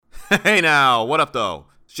Hey now, what up though?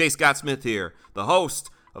 It's J. Scott Smith here, the host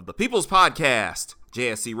of the People's Podcast,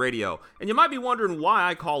 JSC Radio. And you might be wondering why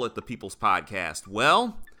I call it the People's Podcast.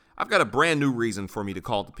 Well, I've got a brand new reason for me to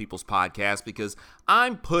call it the People's Podcast because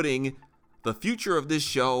I'm putting the future of this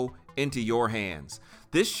show into your hands.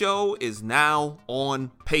 This show is now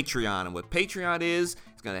on Patreon, and what Patreon is,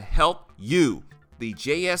 it's going to help you, the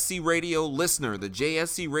JSC Radio listener, the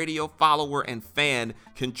JSC Radio follower and fan,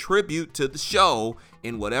 contribute to the show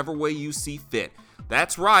in whatever way you see fit.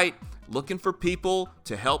 That's right, looking for people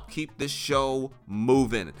to help keep this show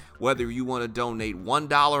moving. Whether you want to donate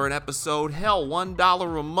 $1 an episode, hell,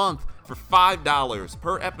 $1 a month for $5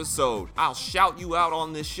 per episode. I'll shout you out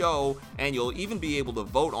on this show, and you'll even be able to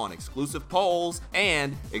vote on exclusive polls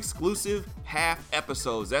and exclusive half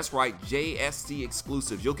episodes. That's right, JSC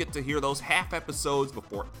exclusives. You'll get to hear those half episodes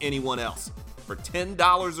before anyone else. For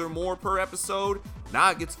 $10 or more per episode, now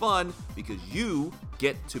it gets fun because you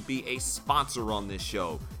get to be a sponsor on this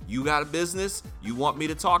show. You got a business, you want me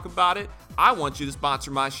to talk about it, I want you to sponsor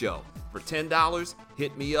my show. For $10,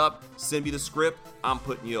 hit me up, send me the script, I'm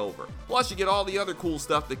putting you over. Plus, you get all the other cool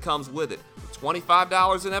stuff that comes with it. For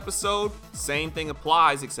 $25 an episode, same thing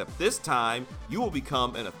applies, except this time, you will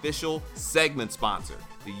become an official segment sponsor.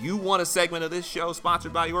 Do you want a segment of this show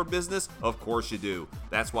sponsored by your business? Of course you do.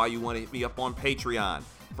 That's why you want to hit me up on Patreon.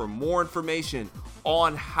 For more information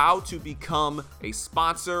on how to become a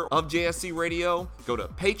sponsor of JSC Radio, go to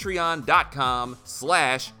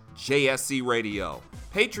patreon.com/JSC Radio.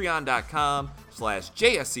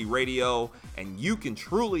 Patreon.com/JSC Radio, and you can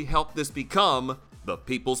truly help this become the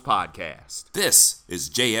People's Podcast. This is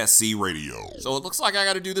JSC Radio. So it looks like I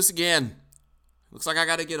got to do this again. Looks like I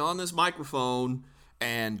got to get on this microphone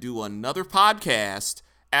and do another podcast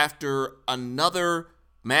after another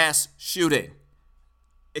mass shooting.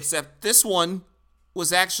 Except this one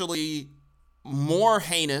was actually more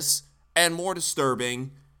heinous and more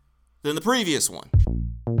disturbing than the previous one.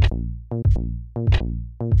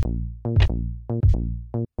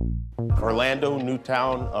 Orlando,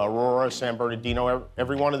 Newtown, Aurora, San Bernardino,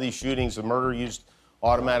 every one of these shootings, the murderer used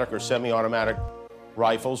automatic or semi-automatic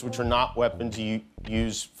rifles, which are not weapons you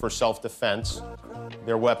use for self-defense.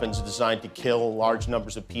 They're weapons designed to kill large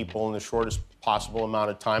numbers of people in the shortest possible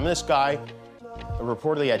amount of time. And this guy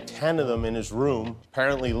reportedly had 10 of them in his room,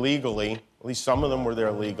 apparently legally. At least some of them were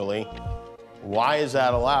there legally. Why is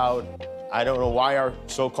that allowed? I don't know why our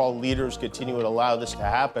so-called leaders continue to allow this to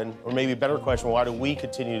happen. Or maybe a better question, why do we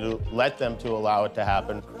continue to let them to allow it to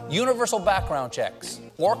happen? Universal background checks,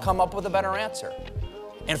 or come up with a better answer.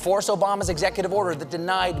 Enforce Obama's executive order that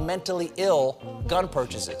denied mentally ill gun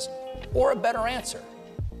purchases, or a better answer.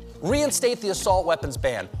 Reinstate the assault weapons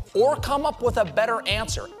ban, or come up with a better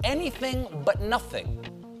answer. Anything but nothing.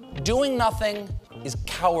 Doing nothing is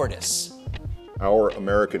cowardice. Our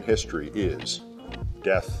American history is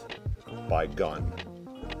death by gun.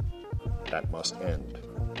 That must end.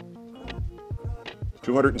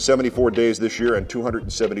 274 days this year and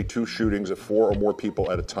 272 shootings of 4 or more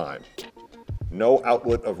people at a time. No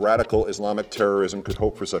outlet of radical Islamic terrorism could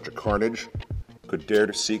hope for such a carnage, could dare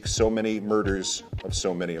to seek so many murders of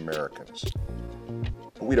so many Americans.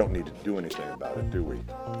 But we don't need to do anything about it, do we?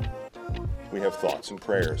 We have thoughts and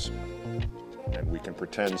prayers, and we can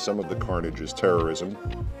pretend some of the carnage is terrorism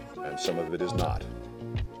and some of it is not.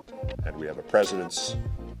 And we have a president's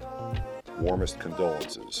warmest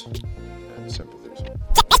condolences and sympathies.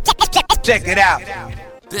 Check it out.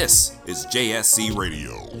 This is JSC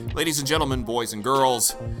Radio. Ladies and gentlemen, boys and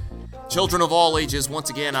girls, children of all ages, once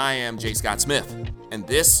again, I am J. Scott Smith, and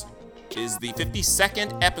this is the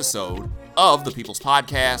 52nd episode of the People's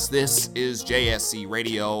Podcast. This is JSC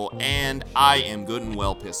Radio, and I am good and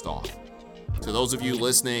well pissed off. To those of you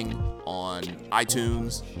listening on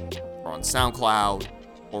iTunes, or on SoundCloud,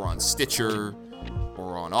 or on Stitcher,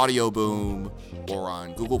 or on Audio Boom, or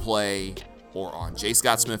on Google Play, or on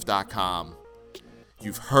jscottsmith.com,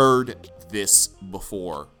 you've heard this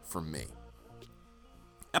before from me.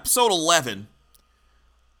 Episode 11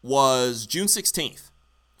 was June 16th,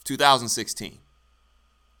 2016.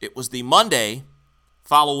 It was the Monday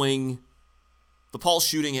following the Pulse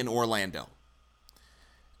shooting in Orlando.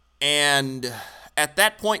 And at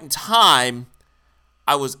that point in time,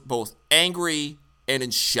 I was both angry and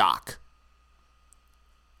in shock.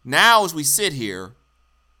 Now, as we sit here,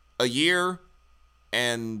 a year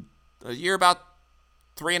about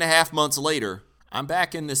 3.5 months later, I'm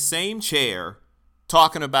back in the same chair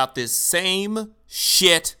talking about this same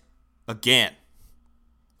shit again.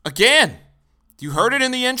 Again! You heard it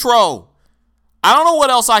in the intro. I don't know what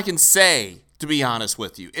else I can say, to be honest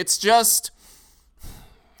with you. It's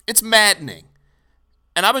maddening.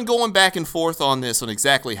 And I've been going back and forth on this, on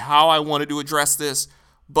exactly how I wanted to address this,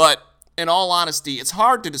 but in all honesty, it's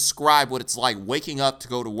hard to describe what it's like waking up to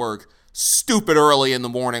go to work stupid early in the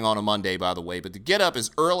morning on a Monday, by the way, but to get up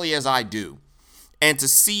as early as I do and to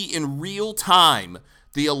see in real time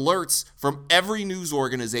the alerts from every news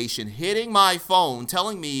organization hitting my phone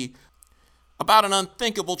telling me about an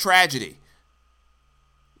unthinkable tragedy,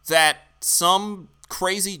 that some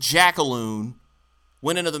crazy jackaloon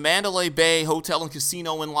went into the Mandalay Bay Hotel and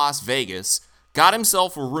Casino in Las Vegas, got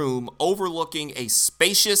himself a room overlooking a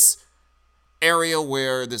spacious area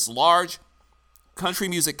where this large country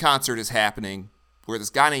music concert is happening, where this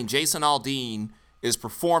guy named Jason Aldean is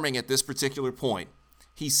performing at this particular point.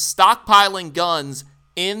 He's stockpiling guns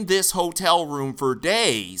in this hotel room for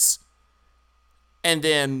days, and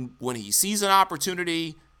then when he sees an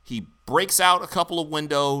opportunity, he breaks out a couple of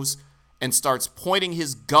windows and starts pointing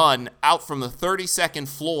his gun out from the 32nd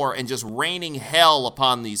floor and just raining hell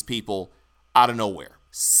upon these people out of nowhere.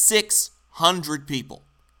 600 people.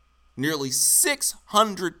 Nearly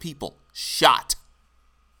 600 people shot.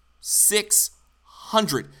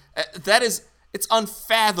 600. It's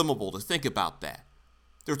unfathomable to think about that.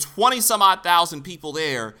 There are 20-some-odd thousand people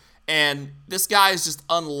there, and this guy is just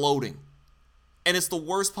unloading. And it's the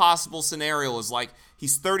worst possible scenario. Is like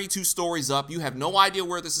he's 32 stories up. You have no idea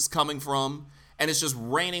where this is coming from, and it's just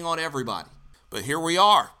raining on everybody. But here we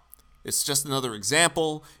are. It's just another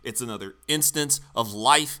example. It's another instance of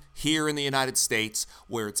life here in the United States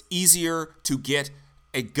where it's easier to get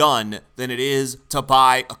a gun than it is to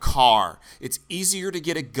buy a car. It's easier to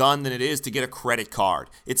get a gun than it is to get a credit card.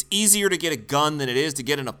 It's easier to get a gun than it is to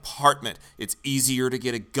get an apartment. It's easier to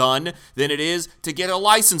get a gun than it is to get a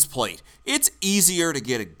license plate. It's easier to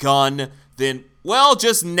get a gun than, well,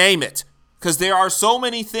 just name it. Because there are so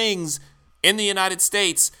many things in the United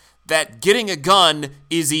States that getting a gun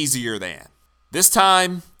is easier than. This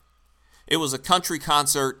time, it was a country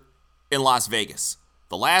concert in Las Vegas.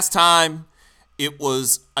 The last time, it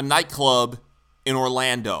was a nightclub in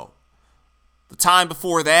Orlando. The time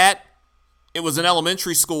before that, it was an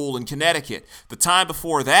elementary school in Connecticut. The time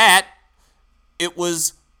before that, it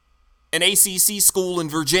was an ACC school in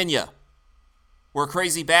Virginia, where a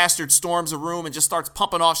crazy bastard storms a room and just starts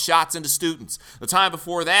pumping off shots into students. The time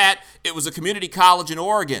before that, it was a community college in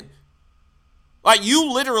Oregon. Like,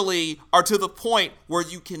 you literally are to the point where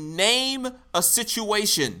you can name a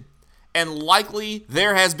situation and likely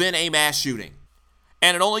there has been a mass shooting.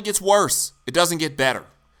 And it only gets worse. It doesn't get better.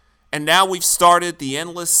 And now we've started the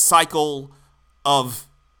endless cycle of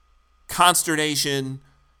consternation,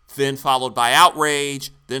 then followed by outrage,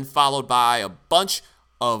 then followed by a bunch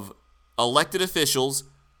of elected officials,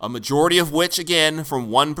 a majority of which, again, from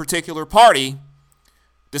one particular party,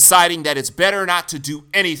 deciding that it's better not to do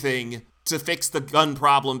anything to fix the gun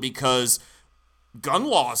problem because gun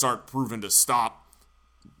laws aren't proven to stop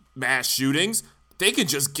mass shootings. They can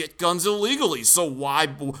just get guns illegally, so why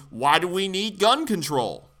do we need gun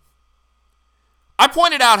control? I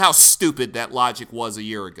pointed out how stupid that logic was a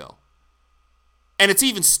year ago. And it's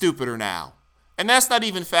even stupider now. And that's not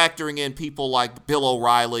even factoring in people like Bill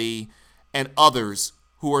O'Reilly and others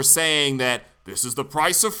who are saying that this is the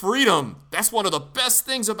price of freedom. That's one of the best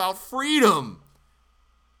things about freedom.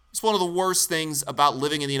 It's one of the worst things about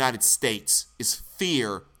living in the United States is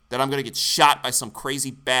fear that I'm going to get shot by some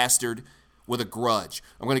crazy bastard with a grudge.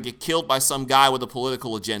 I'm going to get killed by some guy with a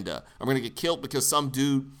political agenda. I'm going to get killed because some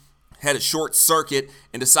dude had a short circuit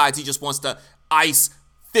and decides he just wants to ice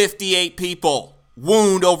 58 people.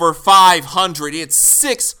 Wound over 500. It's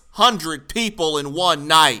 600 people in one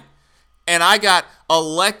night. And I got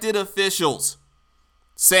elected officials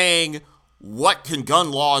saying, what can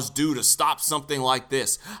gun laws do to stop something like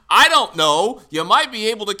this? I don't know. You might be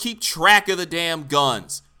able to keep track of the damn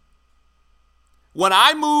guns. When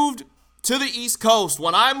I moved to the East Coast,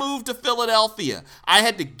 when I moved to Philadelphia, I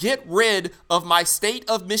had to get rid of my state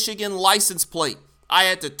of Michigan license plate. I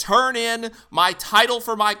had to turn in my title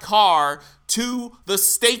for my car to the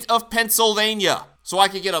state of Pennsylvania so I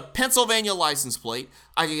could get a Pennsylvania license plate,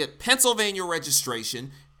 I could get Pennsylvania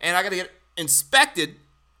registration, and I got to get inspected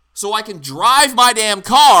so I can drive my damn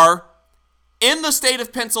car in the state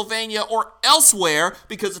of Pennsylvania or elsewhere,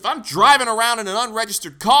 because if I'm driving around in an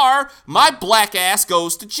unregistered car, my black ass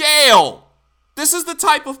goes to jail. This is the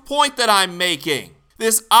type of point that I'm making.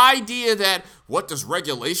 This idea that, what does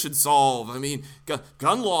regulation solve? I mean,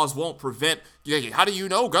 gun laws won't prevent, how do you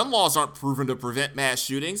know gun laws aren't proven to prevent mass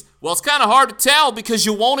shootings? Well, it's kind of hard to tell because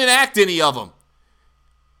you won't enact any of them.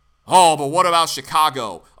 Oh, but what about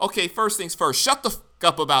Chicago? Okay, first things first, shut the f***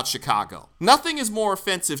 up about Chicago. Nothing is more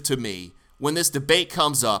offensive to me when this debate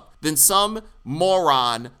comes up than some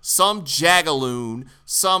moron, some jagaloon,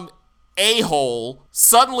 some a-hole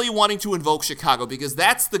suddenly wanting to invoke Chicago, because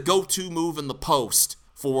that's the go-to move in the Post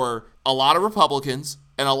for a lot of Republicans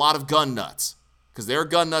and a lot of gun nuts, because there are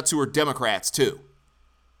gun nuts who are Democrats too.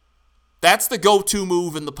 That's the go-to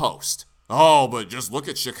move in the Post. Oh, but just look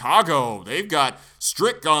at Chicago. They've got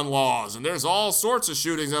strict gun laws, and there's all sorts of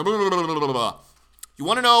shootings. Blah, blah, blah, blah, blah. You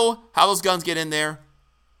want to know how those guns get in there?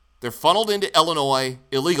 They're funneled into Illinois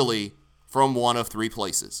illegally from one of three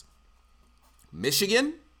places: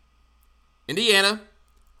 Michigan, Indiana,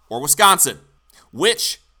 or Wisconsin.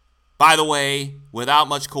 Which, by the way, without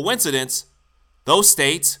much coincidence, those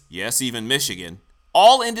states, yes, even Michigan,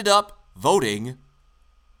 all ended up voting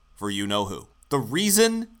for you-know-who. The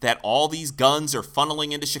reason that all these guns are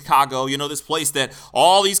funneling into Chicago, this place that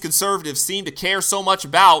all these conservatives seem to care so much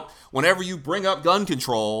about whenever you bring up gun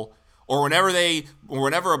control, or whenever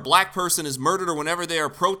a black person is murdered, or whenever there are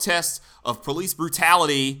protests of police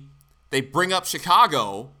brutality, they bring up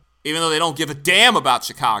Chicago, even though they don't give a damn about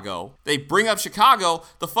Chicago. They bring up Chicago.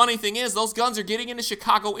 The funny thing is, those guns are getting into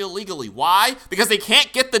Chicago illegally. Why? Because they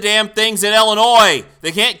can't get the damn things in Illinois.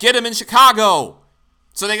 They can't get them in Chicago.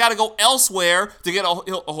 So they got to go elsewhere to get a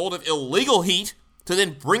hold of illegal heat to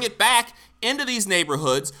then bring it back into these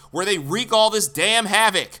neighborhoods where they wreak all this damn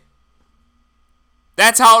havoc.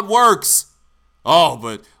 That's how it works. Oh,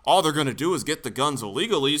 but all they're going to do is get the guns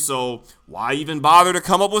illegally, so why even bother to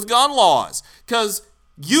come up with gun laws? Because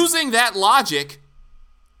using that logic,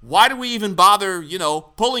 why do we even bother,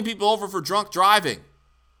 pulling people over for drunk driving?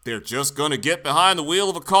 They're just going to get behind the wheel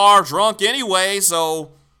of a car drunk anyway,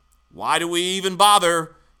 so why do we even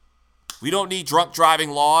bother? We don't need drunk driving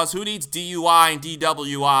laws. Who needs DUI and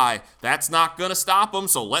DWI? That's not going to stop them,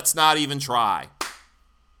 so let's not even try.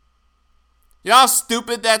 You know how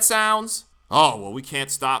stupid that sounds? Oh, well, we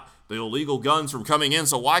can't stop the illegal guns from coming in,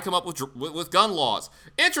 so why come up with gun laws?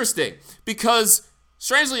 Interesting, because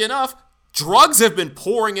strangely enough, drugs have been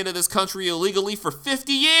pouring into this country illegally for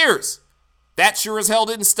 50 years. That sure as hell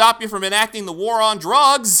didn't stop you from enacting the war on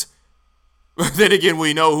drugs. Then again,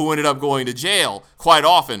 we know who ended up going to jail quite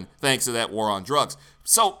often thanks to that war on drugs.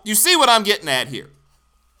 So you see what I'm getting at here.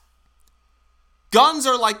 Guns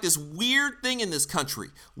are like this weird thing in this country.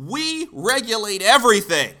 We regulate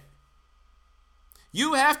everything.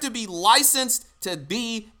 You have to be licensed to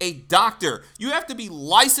be a doctor. You have to be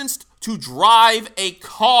licensed to drive a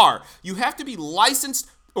car. You have to be licensed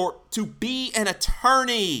or to be an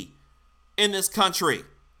attorney in this country.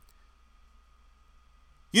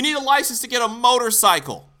 You need a license to get a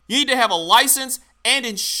motorcycle. You need to have a license and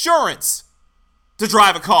insurance to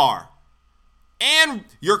drive a car. And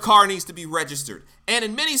your car needs to be registered. And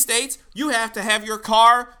in many states, you have to have your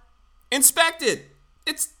car inspected.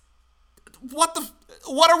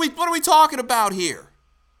 What are we talking about here?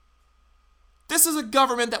 This is a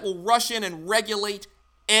government that will rush in and regulate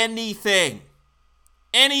anything.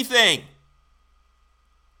 Anything.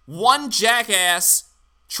 One jackass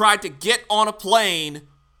tried to get on a plane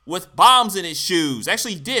with bombs in his shoes.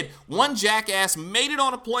 Actually, he did. One jackass made it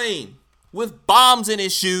on a plane with bombs in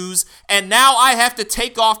his shoes, and now I have to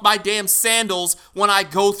take off my damn sandals when I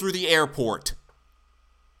go through the airport.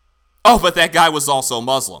 Oh, but that guy was also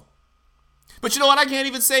Muslim. But you know what? I can't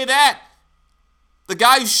even say that. The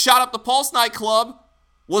guy who shot up the Pulse nightclub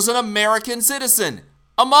was an American citizen,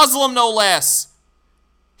 a Muslim no less.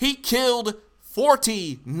 He killed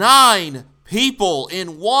 49 people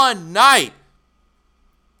in one night.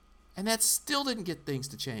 And that still didn't get things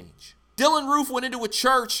to change. Dylan Roof went into a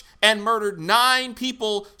church and murdered 9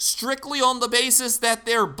 people strictly on the basis that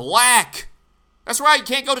they're black. That's right,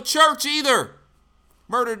 can't go to church either.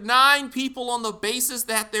 Murdered 9 people on the basis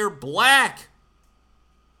that they're black.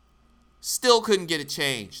 Still couldn't get it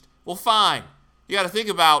changed. Well, fine. You got to think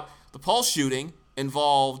about the Pulse shooting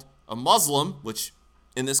involved a Muslim, which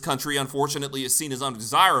in this country, unfortunately, is seen as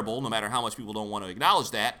undesirable, no matter how much people don't want to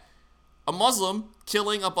acknowledge that. A Muslim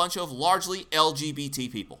killing a bunch of largely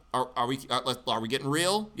LGBT people. Are we getting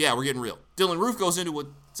real? Yeah, we're getting real. Dylan Roof goes into a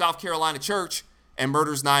South Carolina church and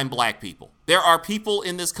murders 9 black people. There are people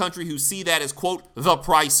in this country who see that as, quote, the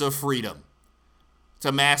price of freedom,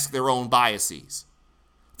 to mask their own biases.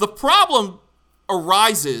 The problem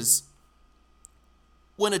arises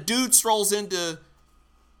when a dude strolls into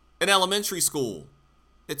an elementary school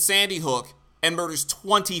at Sandy Hook and murders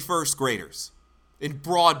 20 first graders in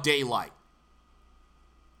broad daylight,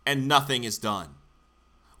 and nothing is done.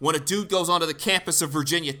 When a dude goes onto the campus of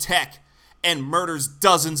Virginia Tech and murders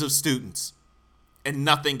dozens of students, and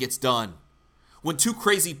nothing gets done. When 2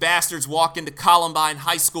 crazy bastards walk into Columbine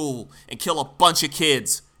High School and kill a bunch of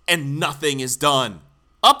kids, and nothing is done.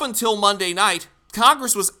 Up until Monday night,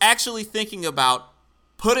 Congress was actually thinking about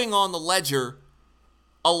putting on the ledger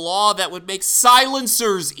a law that would make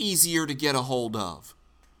silencers easier to get a hold of.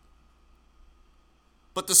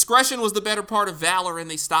 But discretion was the better part of valor,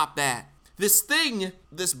 and they stopped that. This thing,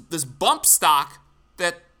 this bump stock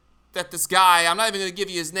that this guy, I'm not even going to give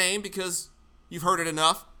you his name because you've heard it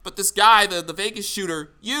enough, but this guy, the Vegas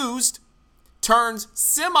shooter, used, turns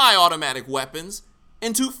semi-automatic weapons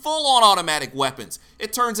into full-on automatic weapons.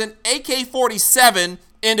 It turns an AK-47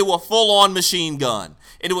 into a full-on machine gun,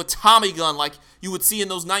 into a Tommy gun like you would see in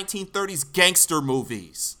those 1930s gangster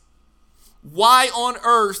movies. Why on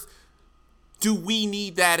earth do we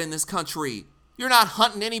need that in this country? You're not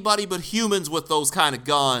hunting anybody but humans with those kind of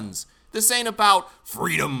guns. This ain't about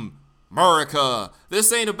freedom, America.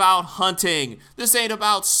 This ain't about hunting. This ain't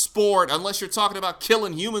about sport, unless you're talking about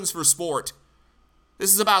killing humans for sport.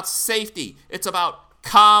 This is about safety. It's about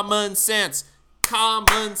common sense.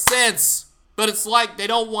 Common sense. But it's like they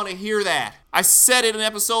don't want to hear that. I said it in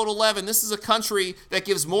episode 11. This is a country that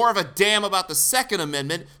gives more of a damn about the Second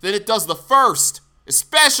Amendment than it does the First,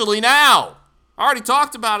 especially now. I already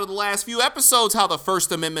talked about it in the last few episodes how the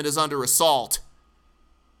First Amendment is under assault.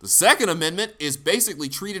 The Second Amendment is basically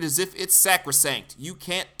treated as if it's sacrosanct. You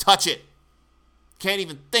can't touch it. Can't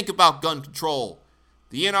even think about gun control.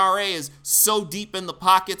 The NRA is so deep in the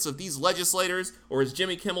pockets of these legislators, or as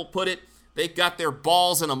Jimmy Kimmel put it, they've got their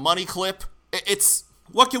balls in a money clip. It's,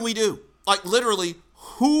 what can we do? Like literally,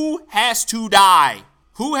 who has to die?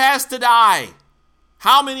 Who has to die?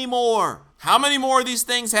 How many more? How many more of these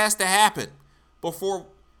things has to happen before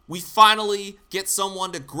we finally get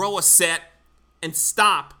someone to grow a set and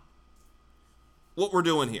stop what we're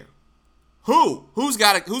doing here? Who's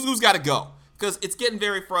got to go? Because it's getting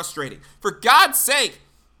very frustrating. For God's sake,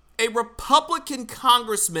 a Republican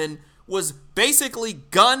congressman was basically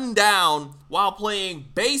gunned down while playing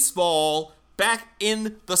baseball back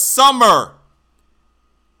in the summer.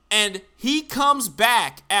 And he comes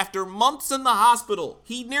back after months in the hospital.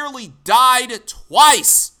 He nearly died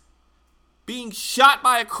twice, being shot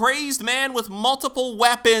by a crazed man with multiple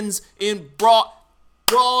weapons in broad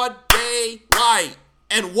daylight.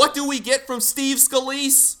 And what do we get from Steve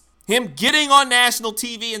Scalise? Him getting on national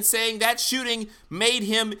TV and saying that shooting made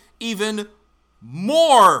him even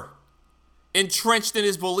more entrenched in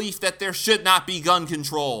his belief that there should not be gun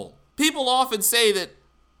control. People often say that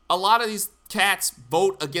a lot of these cats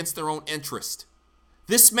vote against their own interest.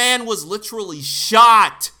 This man was literally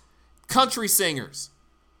shot. Country singers,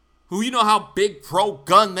 who you know how big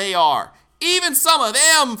pro-gun they are, even some of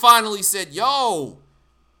them finally said, yo,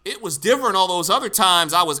 it was different all those other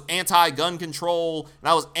times I was anti-gun control and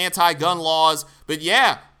I was anti-gun laws. But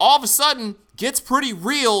yeah, all of a sudden, gets pretty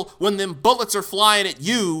real when them bullets are flying at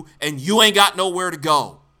you and you ain't got nowhere to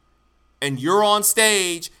go. And you're on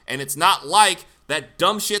stage, and it's not like that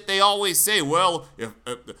dumb shit they always say, well, if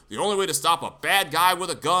the only way to stop a bad guy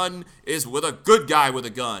with a gun is with a good guy with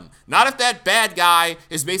a gun. Not if that bad guy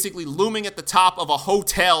is basically looming at the top of a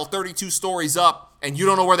hotel 32 stories up and you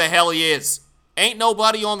don't know where the hell he is. Ain't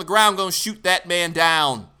nobody on the ground gonna shoot that man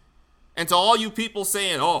down. And to all you people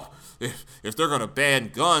saying, oh, if they're gonna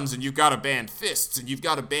ban guns and you've gotta ban fists and you've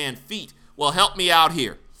gotta ban feet, well, help me out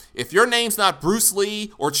here. If your name's not Bruce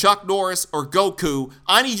Lee or Chuck Norris or Goku,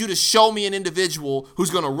 I need you to show me an individual who's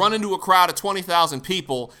gonna run into a crowd of 20,000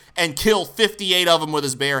 people and kill 58 of them with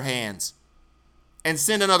his bare hands. And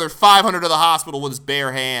send another 500 to the hospital with his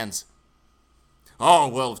bare hands. Oh,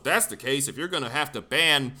 well, if that's the case, if you're gonna have to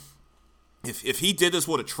ban, if he did this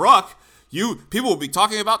with a truck, people will be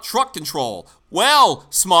talking about truck control. Well,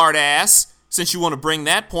 smart ass, since you want to bring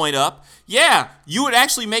that point up, yeah, you would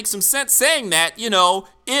actually make some sense saying that,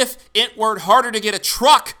 if it were harder to get a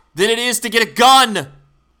truck than it is to get a gun.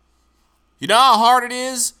 You know how hard it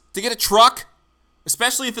is to get a truck?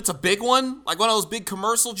 Especially if it's a big one, like one of those big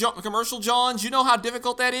commercial Johns. You know how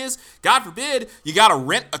difficult that is? God forbid, you got to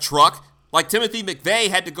rent a truck. Like Timothy McVeigh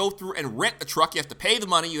had to go through and rent a truck. You have to pay the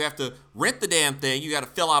money. You have to rent the damn thing. You got to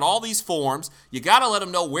fill out all these forms. You got to let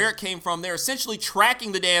them know where it came from. They're essentially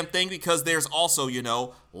tracking the damn thing because there's also,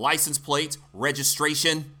 license plates,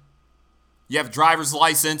 registration. You have a driver's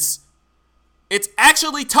license. It's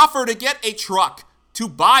actually tougher to get a truck, to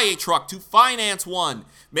buy a truck, to finance one.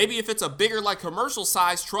 Maybe if it's a bigger, like commercial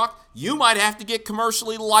size truck, you might have to get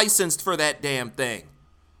commercially licensed for that damn thing.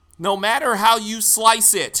 No matter how you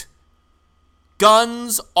slice it,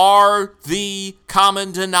 guns are the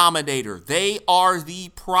common denominator. They are the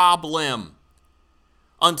problem.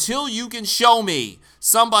 Until you can show me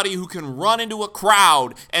somebody who can run into a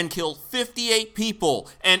crowd and kill 58 people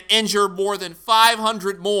and injure more than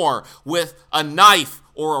 500 more with a knife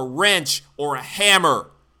or a wrench or a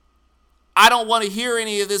hammer, I don't want to hear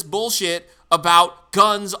any of this bullshit about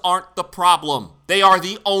guns aren't the problem. They are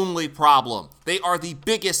the only problem. They are the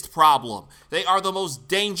biggest problem. They are the most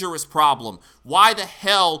dangerous problem. Why the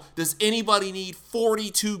hell does anybody need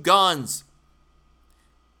 42 guns?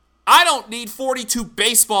 I don't need 42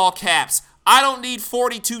 baseball caps. I don't need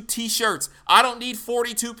 42 t-shirts. I don't need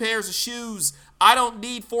 42 pairs of shoes. I don't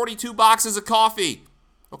need 42 boxes of coffee.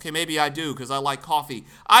 Okay, maybe I do because I like coffee.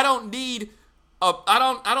 I don't need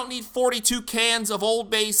 42 cans of Old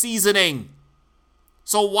Bay seasoning.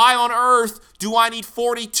 So why on earth do I need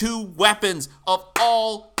 42 weapons of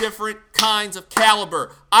all different kinds of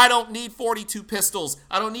caliber? I don't need 42 pistols.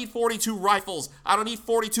 I don't need 42 rifles. I don't need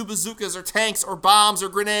 42 bazookas or tanks or bombs or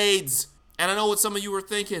grenades. And I know what some of you are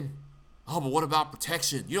thinking. Oh, but what about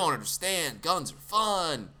protection? You don't understand. Guns are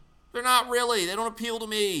fun. They're not really. They don't appeal to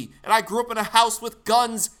me. And I grew up in a house with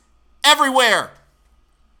guns everywhere.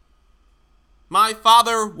 My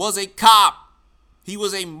father was a cop. He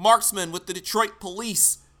was a marksman with the Detroit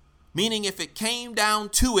police, meaning if it came down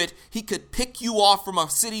to it, he could pick you off from a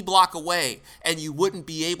city block away and you wouldn't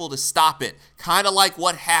be able to stop it. Kind of like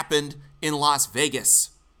what happened in Las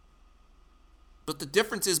Vegas. But the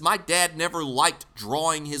difference is my dad never liked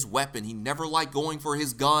drawing his weapon. He never liked going for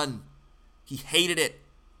his gun. He hated it.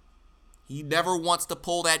 He never wants to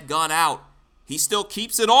pull that gun out. He still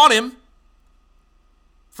keeps it on him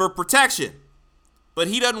for protection. But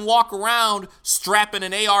he doesn't walk around strapping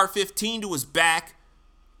an AR-15 to his back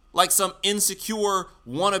like some insecure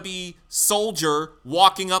wannabe soldier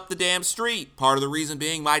walking up the damn street. Part of the reason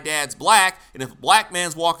being my dad's black, and if a black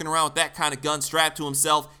man's walking around with that kind of gun strapped to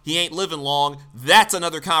himself, he ain't living long. That's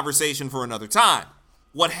another conversation for another time.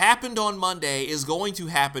 What happened on Monday is going to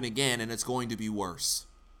happen again, and it's going to be worse.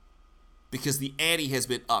 Because the ante has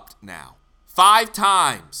been upped now. 5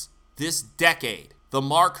 times this decade, the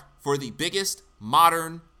mark for the biggest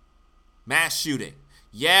modern mass shooting.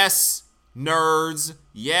 Yes, nerds.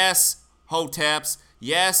 Yes, hoteps.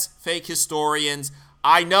 Yes, fake historians.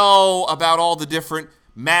 I know about all the different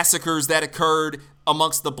massacres that occurred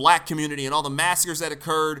amongst the black community and all the massacres that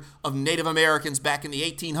occurred of Native Americans back in the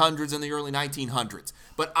 1800s and the early 1900s.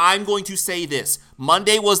 But I'm going to say this.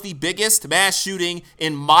 Monday was the biggest mass shooting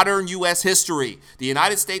in modern U.S. history. The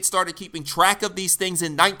United States started keeping track of these things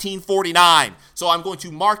in 1949. So I'm going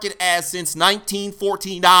to mark it as since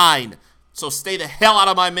 1949. So stay the hell out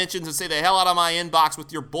of my mentions and stay the hell out of my inbox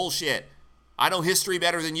with your bullshit. I know history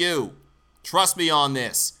better than you. Trust me on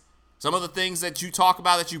this. Some of the things that you talk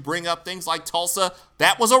about, that you bring up, things like Tulsa,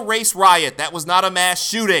 that was a race riot. That was not a mass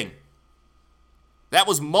shooting. That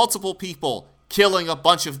was multiple people killing a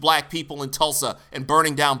bunch of black people in Tulsa and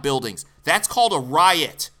burning down buildings. That's called a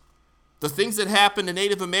riot. The things that happened to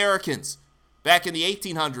Native Americans back in the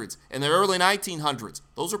 1800s and the early 1900s,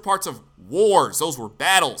 those are parts of wars. Those were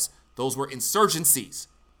battles. Those were insurgencies.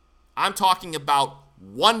 I'm talking about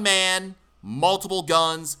one man, multiple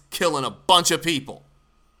guns, killing a bunch of people.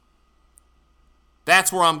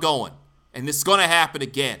 That's where I'm going. And this is going to happen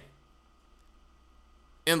again.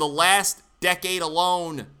 In the last decade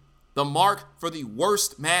alone, the mark for the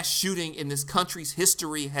worst mass shooting in this country's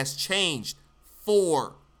history has changed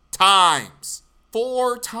 4 times.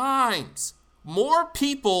 4 times. More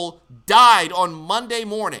people died on Monday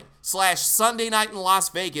morning / Sunday night in Las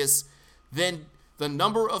Vegas than the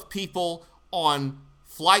number of people on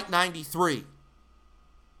Flight 93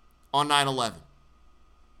 on 9/11.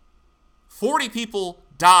 40 people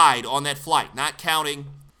died on that flight, not counting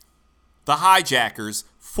the hijackers.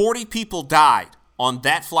 40 people died on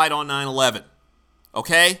that flight on 9/11.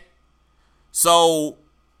 Okay? So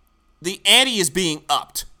the ante is being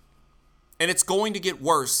upped. And it's going to get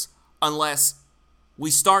worse unless we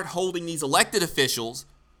start holding these elected officials,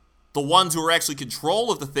 the ones who are actually in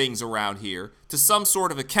control of the things around here, to some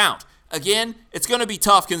sort of account. Again, it's going to be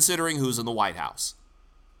tough considering who's in the White House.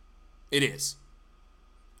 It is.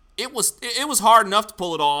 It was hard enough to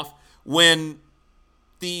pull it off when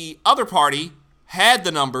the other party had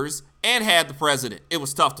the numbers and had the president. It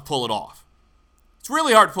was tough to pull it off. It's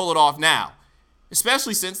really hard to pull it off now,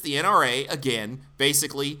 especially since the NRA, again,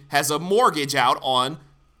 basically has a mortgage out on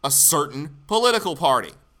a certain political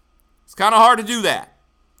party. It's kind of hard to do that.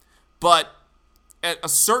 But at a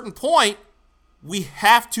certain point, we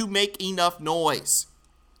have to make enough noise.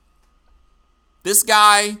 This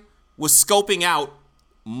guy was scoping out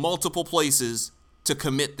multiple places to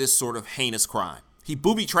commit this sort of heinous crime. He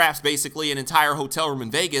booby-traps basically an entire hotel room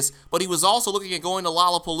in Vegas, but he was also looking at going to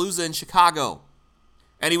Lollapalooza in Chicago.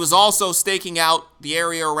 And he was also staking out the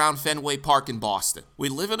area around Fenway Park in Boston. We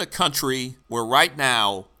live in a country where right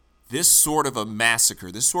now, this sort of a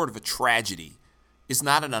massacre, this sort of a tragedy is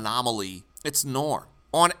not an anomaly, it's norm.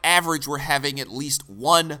 On average, we're having at least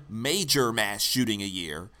one major mass shooting a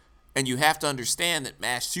year. And you have to understand that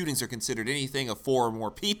mass shootings are considered anything of 4 or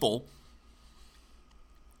more people.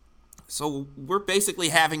 So we're basically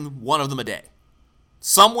having one of them a day.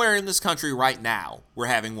 Somewhere in this country right now, we're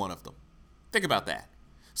having one of them. Think about that.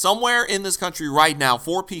 Somewhere in this country right now,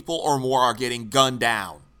 4 people or more are getting gunned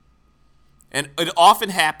down. And it often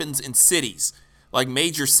happens in cities, like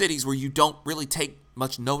major cities, where you don't really take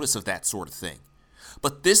much notice of that sort of thing.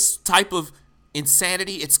 But this type of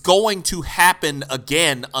insanity, it's going to happen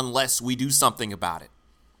again unless we do something about it.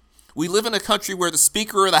 We live in a country where the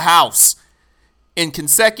Speaker of the House, in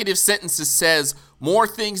consecutive sentences, says more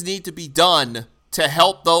things need to be done to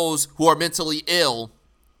help those who are mentally ill.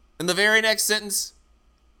 In the very next sentence,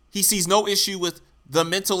 he sees no issue with the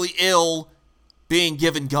mentally ill being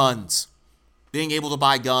given guns, being able to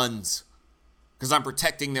buy guns, because I'm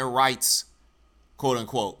protecting their rights, quote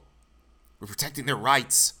unquote. We're protecting their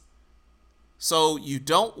rights. So you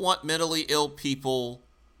don't want mentally ill people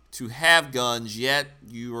to have guns, yet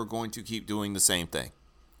you are going to keep doing the same thing.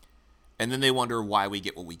 And then they wonder why we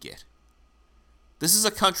get what we get. This is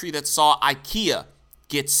a country that saw IKEA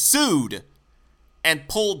get sued and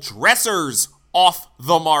pull dressers off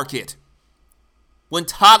the market when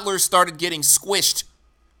toddlers started getting squished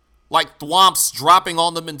like thwomps dropping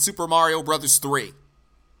on them in Super Mario Bros. 3.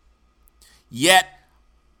 Yet,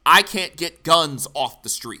 I can't get guns off the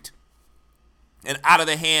street and out of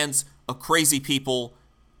the hands of crazy people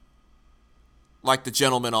like the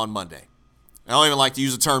gentleman on Monday. I don't even like to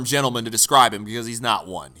use the term gentleman to describe him because he's not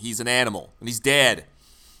one. He's an animal, and he's dead.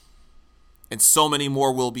 And so many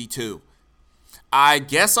more will be too. I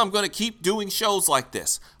guess I'm going to keep doing shows like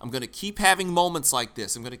this. I'm going to keep having moments like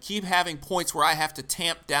this. I'm going to keep having points where I have to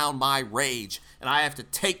tamp down my rage, and I have to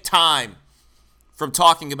take time from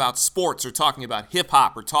talking about sports or talking about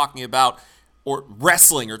hip-hop or talking about or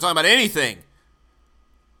wrestling or talking about anything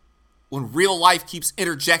when real life keeps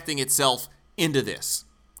interjecting itself into this.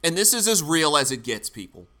 And this is as real as it gets,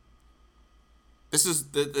 people. This is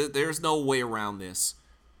there's no way around this.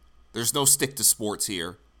 There's no stick to sports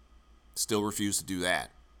here. Still refuse to do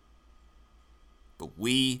that. But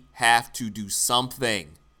we have to do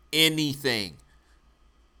something. Anything.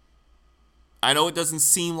 I know it doesn't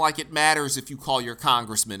seem like it matters if you call your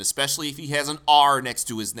congressman, especially if he has an R next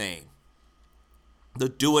to his name.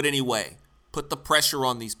 But do it anyway. Put the pressure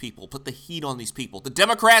on these people. Put the heat on these people. The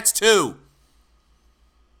Democrats, too.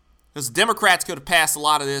 Because the Democrats could have passed a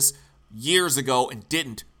lot of this years ago and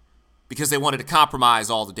didn't because they wanted to compromise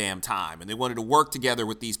all the damn time. And they wanted to work together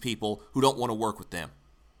with these people who don't want to work with them.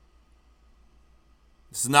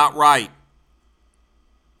 This is not right.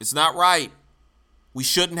 It's not right. We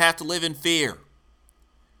shouldn't have to live in fear.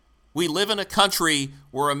 We live in a country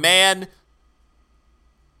where a man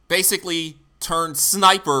basically turned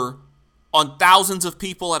sniper on thousands of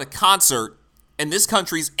people at a concert, and this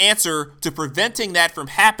country's answer to preventing that from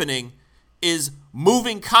happening is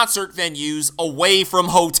moving concert venues away from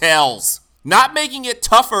hotels. Not making it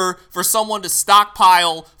tougher for someone to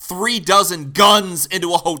stockpile 3 dozen guns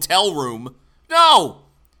into a hotel room. No!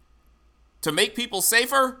 To make people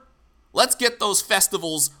safer, let's get those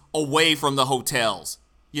festivals away from the hotels.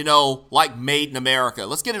 You know, like Made in America.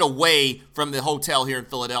 Let's get it away from the hotel here in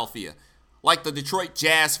Philadelphia. Like the Detroit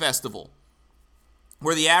Jazz Festival.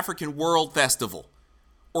 Or the African World Festival.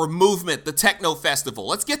 Or Movement, the Techno Festival.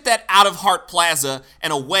 Let's get that out of Hart Plaza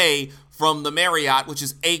and away from the Marriott, which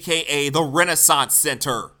is AKA the Renaissance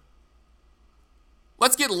Center.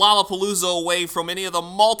 Let's get Lollapalooza away from any of the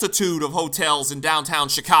multitude of hotels in downtown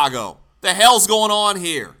Chicago. The hell's going on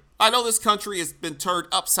here? I know this country has been turned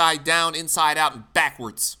upside down, inside out, and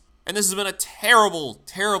backwards. And this has been a terrible,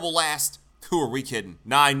 terrible last, who are we kidding,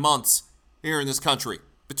 9 months here in this country.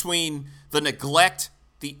 Between the neglect,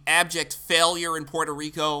 the abject failure in Puerto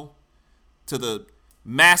Rico, to the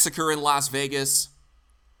massacre in Las Vegas,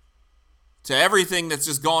 to everything that's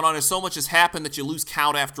just gone on. So much has happened that you lose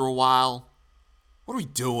count after a while. What are we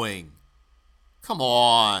doing? Come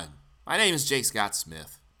on. My name is J. Scott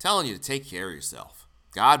Smith, telling you to take care of yourself.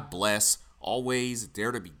 God bless. Always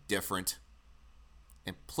dare to be different.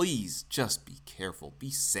 And please just be careful.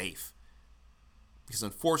 Be safe. Because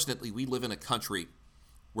unfortunately, we live in a country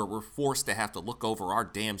where we're forced to have to look over our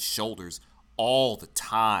damn shoulders all the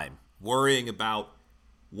time, worrying about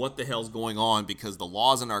what the hell's going on because the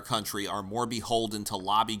laws in our country are more beholden to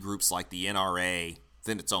lobby groups like the NRA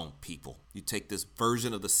than its own people. You take this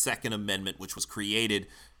version of the Second Amendment, which was created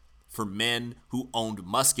for men who owned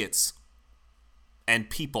muskets and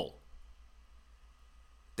people.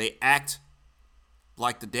 They act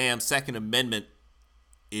like the damn Second Amendment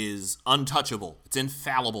is untouchable. It's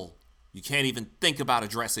infallible. You can't even think about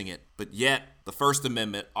addressing it. But yet, the First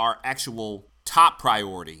Amendment, our actual top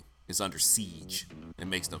priority, is under siege. It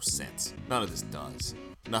makes no sense. None of this does.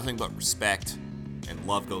 Nothing but respect and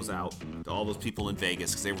love goes out to all those people in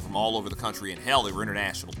Vegas because they were from all over the country, and hell, they were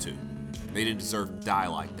international too. They didn't deserve to die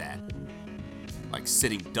like that. Like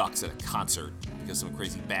sitting ducks at a concert because some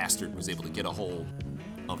crazy bastard was able to get a hold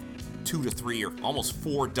of 2 to 3 or almost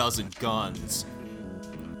 4 dozen guns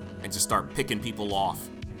and just start picking people off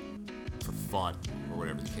for fun or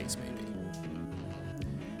whatever the case may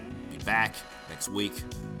be. Be back next week.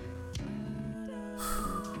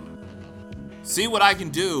 See what I can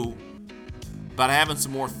do about having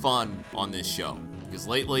some more fun on this show, because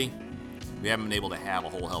lately we haven't been able to have a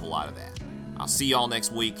whole hell of a lot of that. I'll see y'all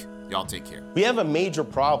next week. Y'all take care. We have a major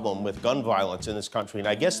problem with gun violence in this country, and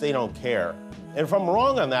I guess they don't care. And if I'm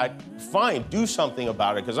wrong on that, fine, do something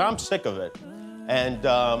about it, because I'm sick of it. And,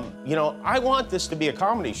 I want this to be a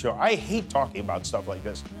comedy show. I hate talking about stuff like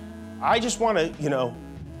this. I just want to,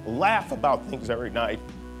 laugh about things every night.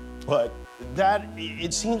 But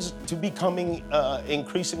it seems to be becoming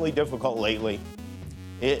increasingly difficult lately.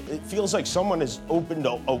 It feels like someone has opened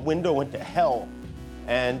a window into hell.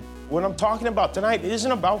 And what I'm talking about tonight, it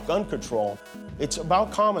isn't about gun control. It's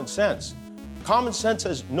about common sense. Common sense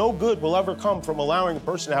says no good will ever come from allowing a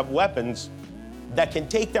person to have weapons that can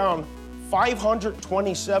take down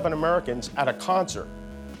 527 Americans at a concert.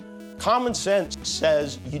 Common sense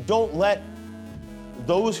says you don't let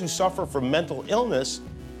those who suffer from mental illness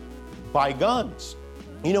buy guns.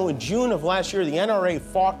 In June of last year, the NRA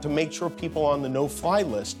fought to make sure people on the no-fly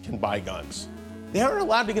list can buy guns. They aren't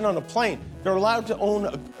allowed to get on a plane. They're allowed to own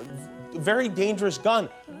a very dangerous gun.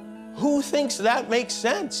 Who thinks that makes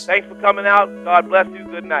sense? Thanks for coming out. God bless you.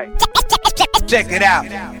 Good night. Check it out.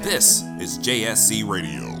 This is JSC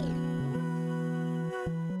Radio.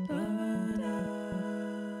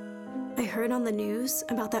 I heard on the news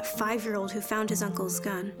about that 5-year-old who found his uncle's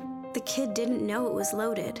gun. The kid didn't know it was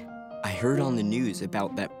loaded. I heard on the news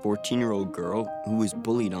about that 14-year-old girl who was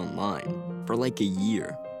bullied online for like a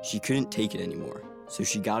year. She couldn't take it anymore, so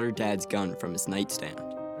she got her dad's gun from his nightstand.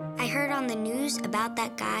 I heard on the news about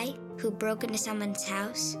that guy who broke into someone's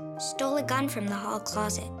house, stole a gun from the hall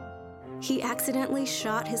closet. He accidentally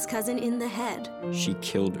shot his cousin in the head. She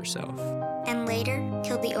killed herself. And later,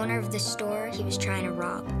 killed the owner of the store he was trying to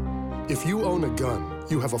rob. If you own a gun,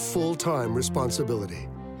 you have a full-time responsibility.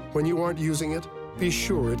 When you aren't using it, be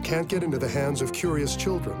sure it can't get into the hands of curious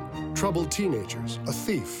children, troubled teenagers, a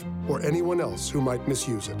thief, or anyone else who might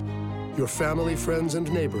misuse it. Your family, friends,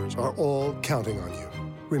 and neighbors are all counting on you.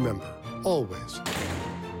 Remember, always,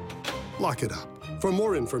 lock it up. For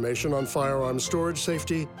more information on firearms storage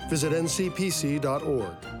safety, visit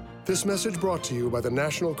ncpc.org. This message brought to you by the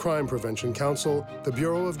National Crime Prevention Council, the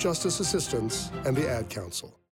Bureau of Justice Assistance, and the Ad Council.